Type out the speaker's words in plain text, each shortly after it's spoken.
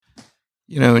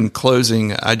In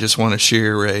closing, I just want to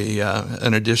share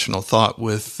an additional thought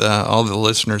with all the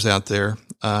listeners out there.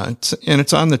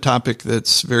 It's on the topic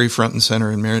that's very front and center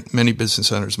in many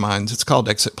business owners' minds. It's called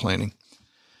exit planning.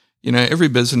 Every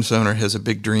business owner has a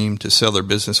big dream to sell their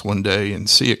business one day and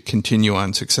see it continue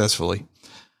on successfully.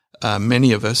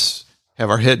 Many of us have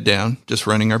our head down, just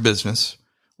running our business.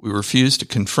 We refuse to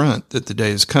confront that the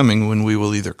day is coming when we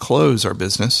will either close our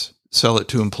business, sell it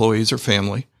to employees or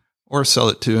family, or sell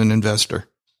it to an investor.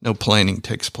 No planning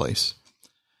takes place.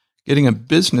 Getting a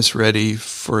business ready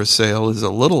for a sale is a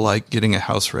little like getting a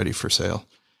house ready for sale.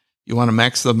 You want to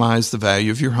maximize the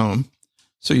value of your home,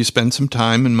 so you spend some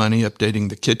time and money updating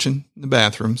the kitchen, the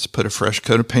bathrooms, put a fresh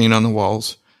coat of paint on the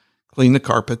walls, clean the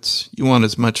carpets. You want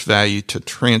as much value to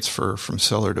transfer from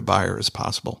seller to buyer as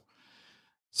possible.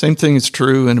 Same thing is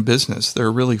true in a business. There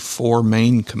are really 4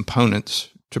 main components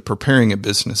to preparing a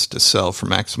business to sell for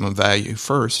maximum value.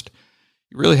 First,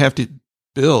 you really have to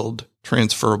build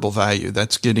transferable value.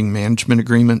 That's getting management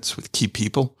agreements with key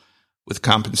people with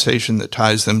compensation that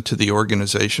ties them to the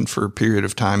organization for a period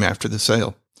of time after the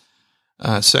sale.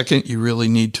 Second, you really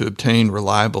need to obtain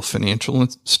reliable financial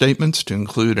statements to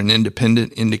include an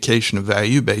independent indication of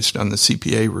value based on the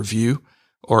CPA review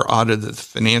or audit of the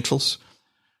financials.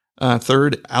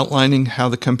 Third, outlining how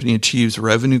the company achieves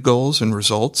revenue goals and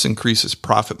results, increases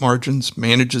profit margins,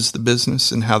 manages the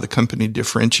business, and how the company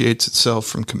differentiates itself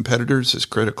from competitors is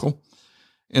critical.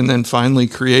 And then finally,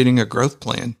 creating a growth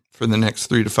plan for the next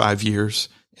 3 to 5 years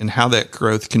and how that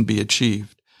growth can be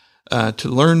achieved. To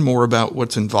learn more about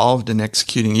what's involved in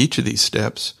executing each of these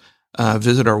steps,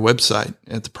 visit our website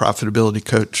at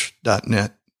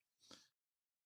theprofitabilitycoach.net.